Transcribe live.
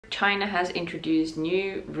China has introduced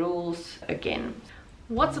new rules again.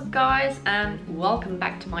 What's up guys, and welcome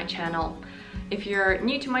back to my channel. If you're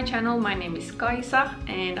new to my channel, my name is Kaisa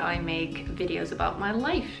and I make videos about my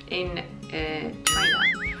life in China.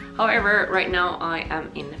 However, right now I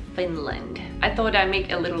am in Finland. I thought I'd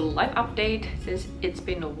make a little life update since it's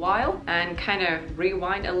been a while and kind of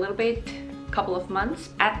rewind a little bit. Couple of months.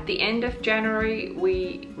 At the end of January,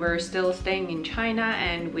 we were still staying in China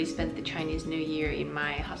and we spent the Chinese New Year in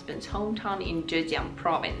my husband's hometown in Zhejiang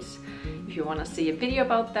province. If you want to see a video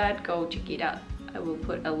about that, go check it out. I will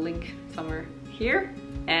put a link somewhere here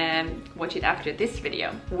and watch it after this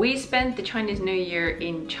video. We spent the Chinese New Year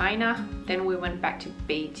in China, then we went back to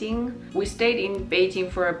Beijing. We stayed in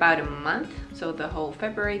Beijing for about a month, so the whole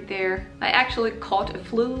February there. I actually caught a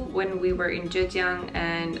flu when we were in Zhejiang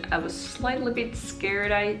and I was slightly bit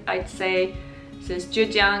scared, I'd say, since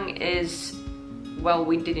Zhejiang is, well,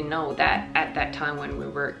 we didn't know that at that time when we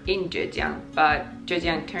were in Zhejiang, but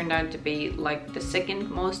Zhejiang turned out to be like the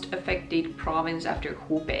second most affected province after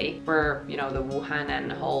Hubei, where, you know, the Wuhan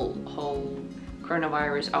and the whole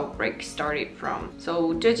coronavirus outbreak started from.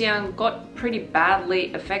 So Zhejiang got pretty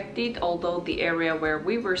badly affected, although the area where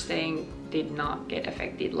we were staying did not get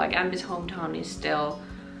affected. Like Ambi's hometown is still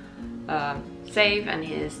safe, and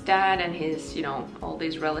his dad and his, you know, all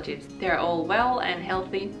these relatives, they're all well and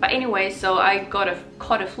healthy. But anyway, so I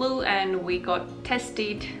caught a flu and we got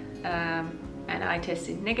tested and I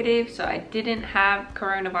tested negative, so I didn't have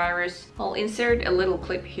coronavirus. I'll insert a little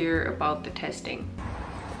clip here about the testing.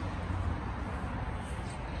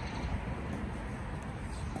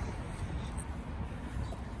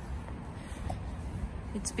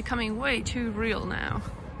 It's becoming way too real now.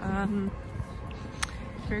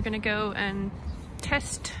 We're gonna go and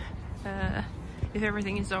test if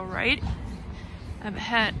everything is all right. I've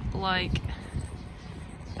had like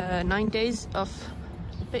 9 days of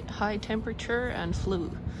a bit high temperature and flu,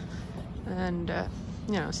 and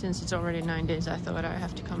you know, since it's already 9 days, I thought I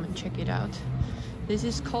have to come and check it out. This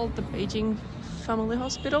is called the Beijing Family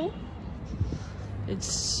Hospital.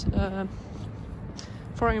 It's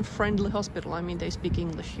foreign friendly hospital. I mean, they speak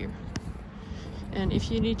English here. And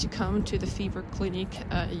if you need to come to the fever clinic,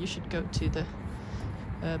 you should go to the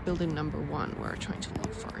building number 1. We're trying to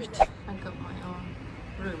look for it. I got my own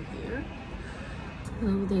room here.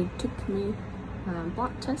 They took me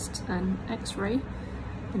blood test and x-ray,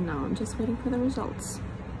 and now I'm just waiting for the results.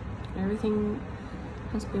 Everything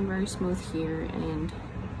has been very smooth here and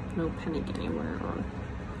no panic anywhere or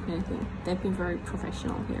anything. They've been very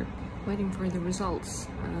professional here. Waiting for the results.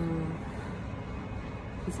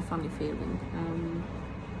 It's a funny feeling.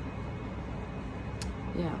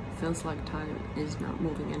 Yeah, feels like time is not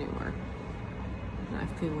moving anywhere. And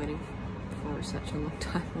I've been waiting for such a long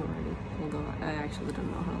time already, although I actually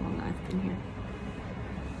don't know how long I've been here.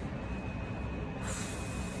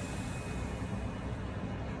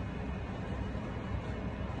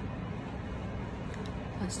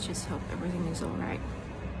 Let's just hope everything is alright.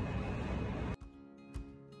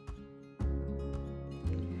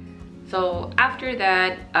 So after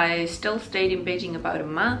that, I still stayed in Beijing about a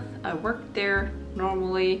month. I worked there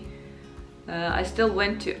normally. I still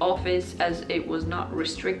went to office as it was not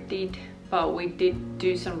restricted, but we did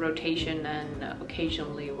do some rotation and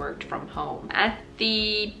occasionally worked from home. At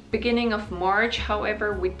the beginning of March,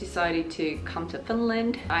 however, we decided to come to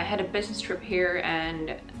Finland. I had a business trip here,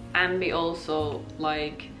 and Ambi also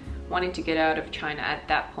like wanted to get out of China at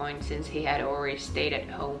that point since he had already stayed at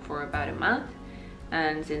home for about a month.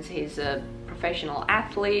 And since he's a professional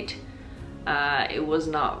athlete, it was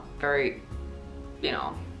not very, you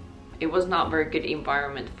know, it was not very good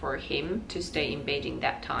environment for him to stay in Beijing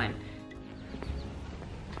that time.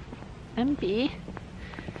 Ambi,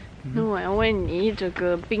 那我要问你，这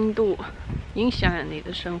个病毒影响了你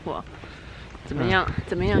的生活怎么样？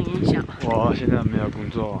怎么样影响？我现在没有工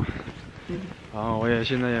作，然后我也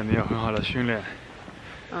现在也没有很好的训练，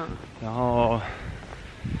然后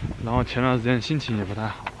前段时间心情也不太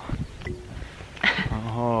好，然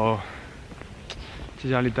后在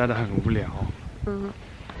家里待得很无聊。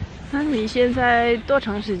那你现在多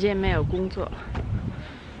长时间没有工作？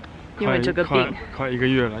因为这个病，快1个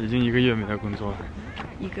月了，已经1个月没有工作了。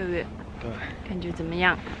1个月。对。感觉怎么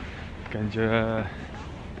样？感觉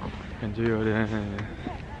有点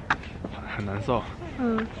很难受。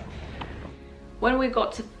When we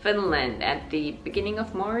got to Finland at the beginning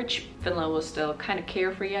of March, Finland was still kind of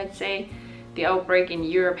carefree, I'd say. The outbreak in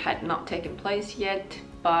Europe had not taken place yet,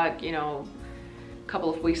 but you know, a couple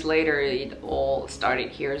of weeks later it all started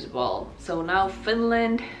here as well. So now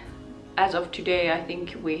Finland, as of today, I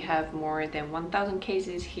think we have more than 1,000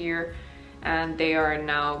 cases here, and they are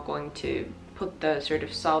now going to put the sort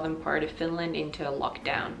of southern part of Finland into a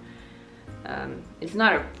lockdown. It's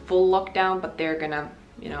not a full lockdown, but they're gonna,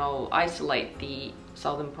 you know, isolate the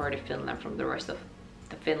southern part of Finland from the rest of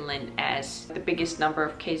the Finland, as the biggest number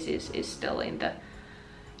of cases is still in the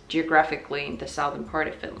geographically in the southern part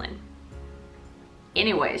of Finland.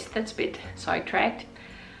 Anyways, that's a bit sidetracked.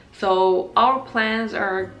 So our plans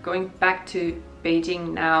are going back to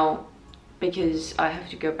Beijing now because I have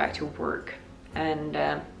to go back to work, and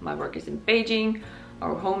my work is in Beijing,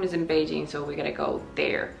 our home is in Beijing, so we gotta go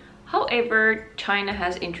there. However, China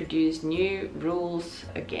has introduced new rules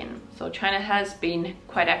again. So China has been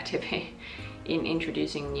quite active in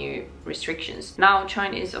introducing new restrictions. Now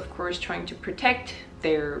China is of course trying to protect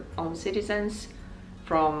their own citizens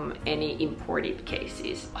from any imported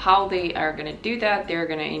cases. How they are going to do that, they're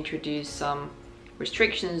going to introduce some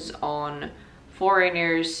restrictions on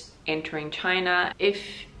foreigners entering China. If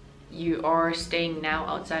you are staying now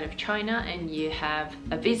outside of China and you have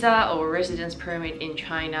a visa or residence permit in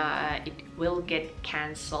China, it will get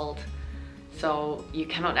cancelled. So you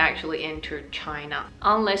cannot actually enter China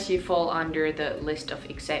unless you fall under the list of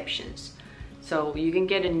exceptions. So you can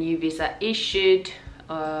get a new visa issued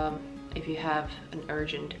if you have an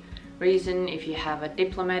urgent reason, if you have a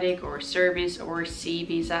diplomatic or service or C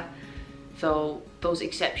visa. So those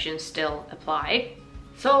exceptions still apply.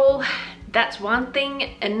 So that's one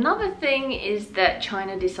thing. Another thing is that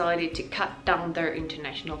China decided to cut down their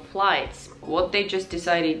international flights. What they just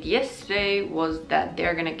decided yesterday was that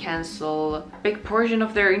they're gonna cancel a big portion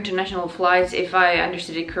of their international flights. If I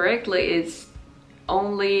understood it correctly, it's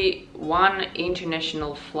only one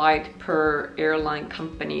international flight per airline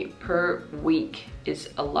company per week is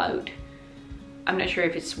allowed. I'm not sure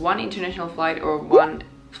if it's one international flight or one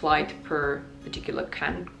flight per particular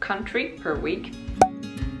country per week.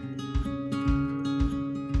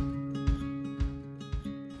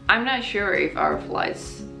 I'm not sure if our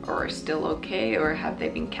flights are still okay or have they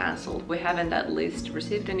been cancelled. We haven't at least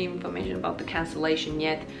received any information about the cancellation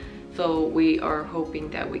yet. So we are hoping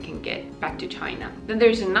that we can get back to China. Then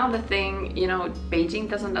there's another thing, you know, Beijing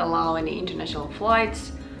doesn't allow any international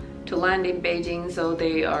flights to land in Beijing, so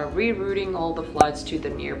they are rerouting all the flights to the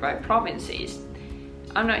nearby provinces.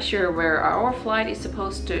 I'm not sure where our flight is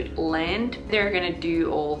supposed to land. They're gonna do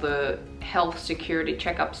all the health security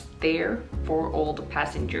checkups there for all the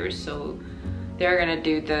passengers. So they're gonna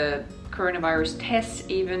do the coronavirus tests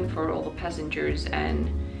even for all the passengers, and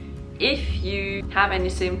if you have any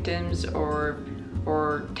symptoms or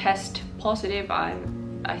test positive, I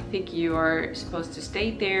think you are supposed to stay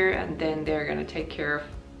there, and then they're gonna take care of,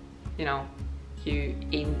 you know, you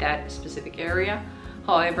in that specific area.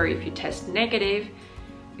 However, if you test negative,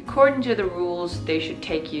 according to the rules, they should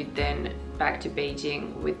take you then back to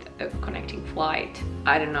Beijing with a connecting flight.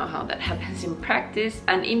 I don't know how that happens in practice.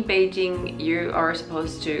 And in Beijing, you are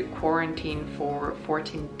supposed to quarantine for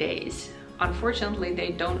 14 days. Unfortunately, they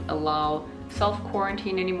don't allow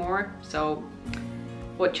self-quarantine anymore. So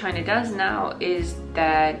what China does now is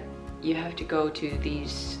that you have to go to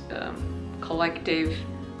these collective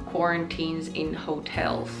quarantines in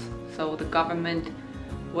hotels. So the government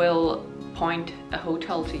will point a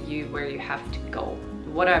hotel to you where you have to go.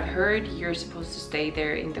 What I've heard, you're supposed to stay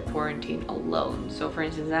there in the quarantine alone. So for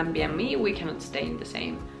instance, Zambia and me, we cannot stay in the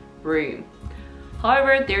same room.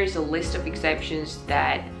 However, there is a list of exceptions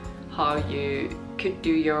that how you could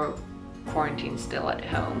do your quarantine still at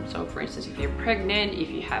home. So for instance, if you're pregnant, if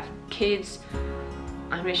you have kids,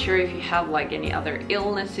 I'm not sure if you have like any other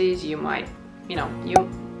illnesses, you might, you know, you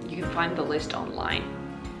can find the list online.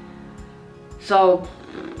 So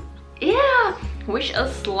yeah, wish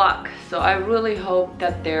us luck. So I really hope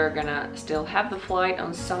that they're gonna still have the flight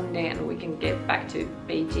on Sunday and we can get back to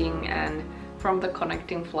Beijing, and from the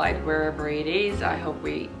connecting flight wherever it is, I hope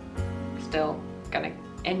we still gonna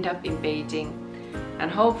end up in Beijing,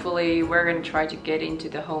 and hopefully we're gonna try to get into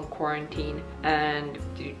the home quarantine and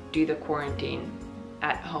do the quarantine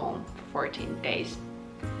at home for 14 days.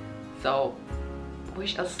 So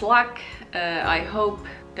wish us luck. I hope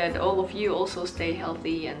that all of you also stay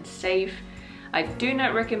healthy and safe. I do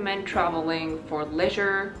not recommend traveling for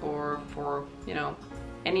leisure or for, you know,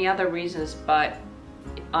 any other reasons, but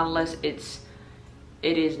unless it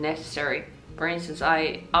is necessary. For instance,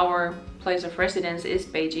 our place of residence is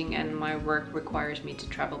Beijing and my work requires me to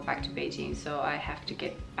travel back to Beijing, so I have to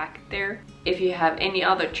get back there. If you have any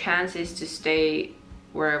other chances to stay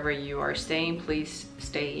wherever you are staying, please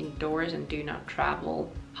stay indoors and do not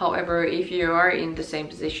travel. However, if you are in the same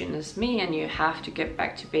position as me and you have to get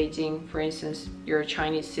back to Beijing, for instance, you're a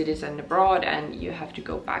Chinese citizen abroad and you have to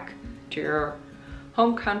go back to your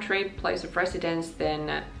home country, place of residence,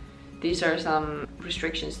 then these are some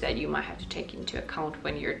restrictions that you might have to take into account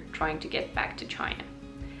when you're trying to get back to China.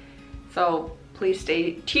 So please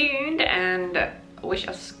stay tuned and wish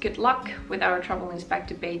us good luck with our travels back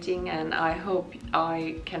to Beijing, and I hope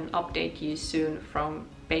I can update you soon from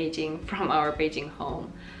Beijing, from our Beijing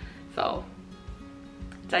home. So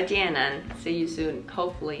再见 and see you soon,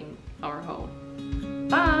 hopefully in our home.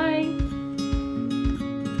 Bye!